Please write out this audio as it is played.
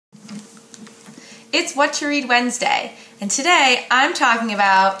It's What to Read Wednesday, and today I'm talking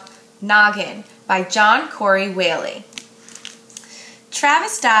about Noggin by John Corey Whaley.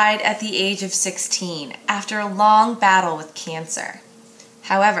 Travis died at the age of 16 after a long battle with cancer.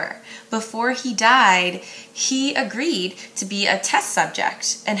 However, before he died, he agreed to be a test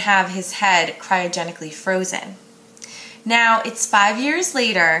subject and have his head cryogenically frozen. Now, it's 5 years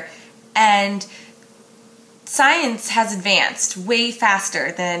later, and science has advanced way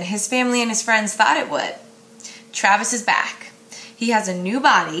faster than his family and his friends thought it would. Travis is back. He has a new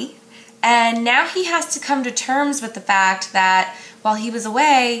body, and now he has to come to terms with the fact that while he was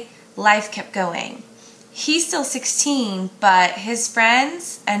away, life kept going. He's still 16, but his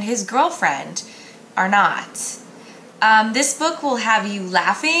friends and his girlfriend are not. This book will have you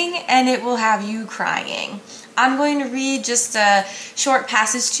laughing and it will have you crying. I'm going to read just a short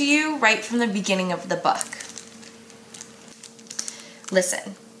passage to you right from the beginning of the book.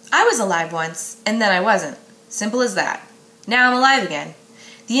 Listen, I was alive once, and then I wasn't. Simple as that. Now I'm alive again.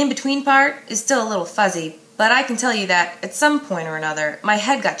 The in-between part is still a little fuzzy, but I can tell you that at some point or another, my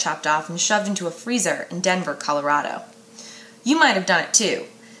head got chopped off and shoved into a freezer in Denver, Colorado. You might have done it too.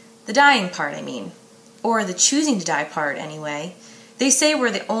 The dying part, I mean. Or the choosing to die part, anyway. They say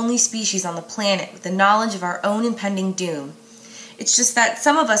we're the only species on the planet with the knowledge of our own impending doom. It's just that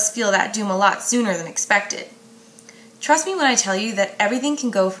some of us feel that doom a lot sooner than expected. Trust me when I tell you that everything can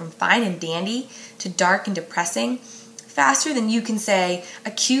go from fine and dandy to dark and depressing faster than you can say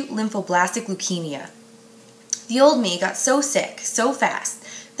acute lymphoblastic leukemia. The old me got so sick, so fast,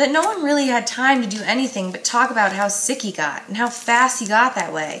 that no one really had time to do anything but talk about how sick he got and how fast he got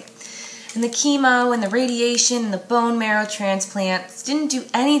that way. And the chemo and the radiation and the bone marrow transplants didn't do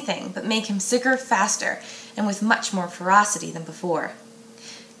anything but make him sicker faster and with much more ferocity than before.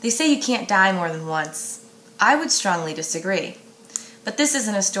 They say you can't die more than once. I would strongly disagree. But this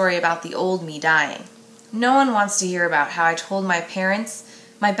isn't a story about the old me dying. No one wants to hear about how I told my parents,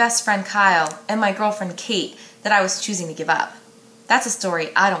 my best friend Kyle, and my girlfriend Kate that I was choosing to give up. That's a story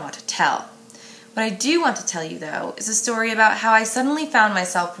I don't want to tell. What I do want to tell you, though, is a story about how I suddenly found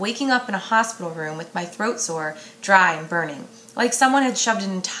myself waking up in a hospital room with my throat sore, dry and burning, like someone had shoved an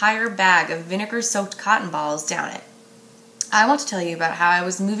entire bag of vinegar-soaked cotton balls down it. I want to tell you about how I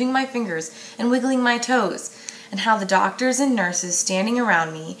was moving my fingers and wiggling my toes, and how the doctors and nurses standing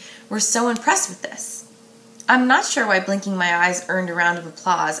around me were so impressed with this. I'm not sure why blinking my eyes earned a round of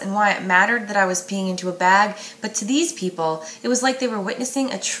applause and why it mattered that I was peeing into a bag, but to these people, it was like they were witnessing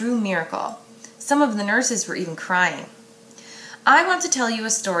a true miracle. Some of the nurses were even crying. I want to tell you a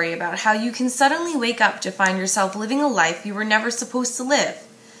story about how you can suddenly wake up to find yourself living a life you were never supposed to live.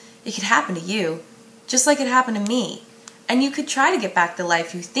 It could happen to you, just like it happened to me. And you could try to get back the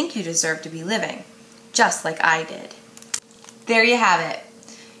life you think you deserve to be living, just like I did. There you have it.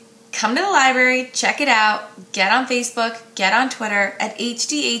 Come to the library, check it out, get on Facebook, get on Twitter at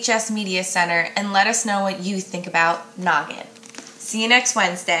HDHS Media Center, and let us know what you think about Noggin. See you next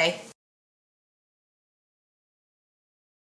Wednesday.